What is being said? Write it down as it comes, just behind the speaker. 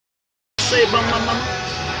say about my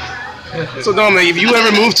mama? So Dominic, if you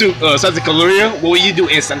ever move to Santa Clarita, what will you do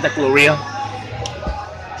in Santa Clarita?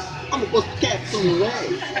 I'm gonna put the cats on the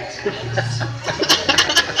way.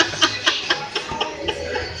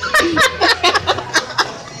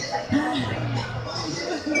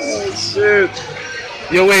 Oh shit.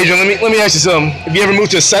 Yo, Adrian, let me ask you something. If you ever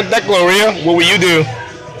moved to Santa Clarita, what will you do?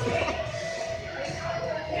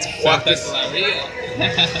 Santa Clarita.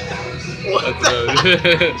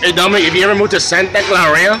 Hey Dominic, if you ever moved to Santa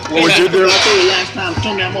Clarita, what would you do? I told you last time,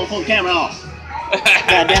 turn that motherfucking camera off.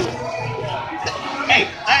 God damn it. Hey,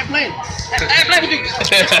 I ain't playing. I ain't playing with you.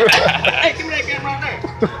 Hey, give me that camera right there.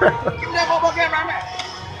 Give me that motherfucking camera right there.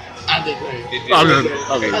 I did play.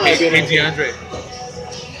 Okay. Hey, DeAndre.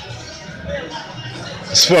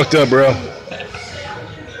 It's fucked up, bro.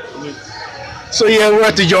 So yeah, we're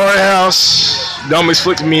at the Yard House. Dominic's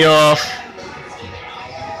flicking me off.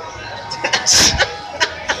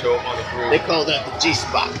 Show him on the They proof. call that the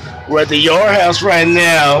G-spot. We're at the Yard House right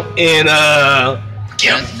now in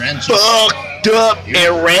Rancho. fucked up in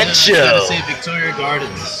Gotta Rancho, say Victoria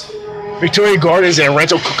Gardens. Victoria Gardens and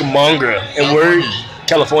Rancho Cucamonga, and we're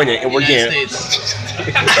California, and we're United getting. States.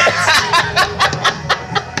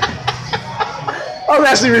 I'm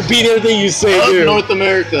actually repeating everything you say, Of dude. North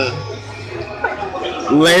America.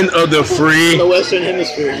 Land of the In free. the Western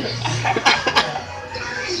Hemisphere.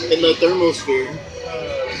 In the thermosphere.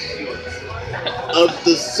 Of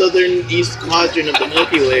the southern east quadrant of the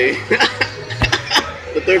Milky Way.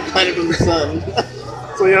 The third planet from the sun.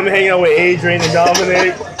 So yeah, I'm hanging out with Adrian and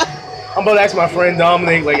Dominic. I'm about to ask my friend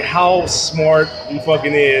Dominic like how smart he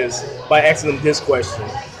fucking is by asking him this question.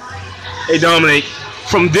 Hey Dominic,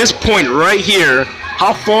 from this point right here,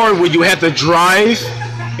 how far would you have to drive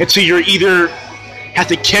until you're either have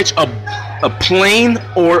to catch a plane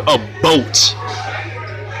or a boat?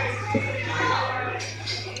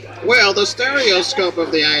 Well, the stereoscope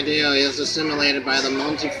of the idea is assimilated by the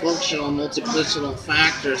multifunctional, multiplicational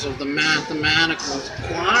factors of the mathematical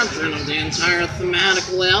quadrant of the entire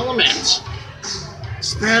thematical element.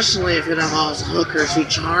 Especially if it involves hookers who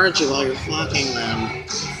charge you while you're fucking them.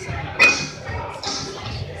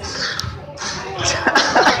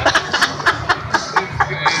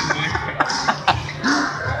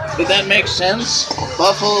 Did that make sense?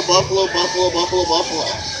 Buffalo, buffalo, buffalo, buffalo, buffalo.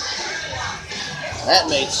 That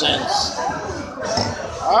made sense.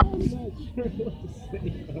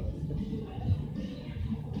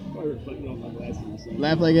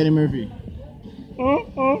 Laugh like Eddie Murphy.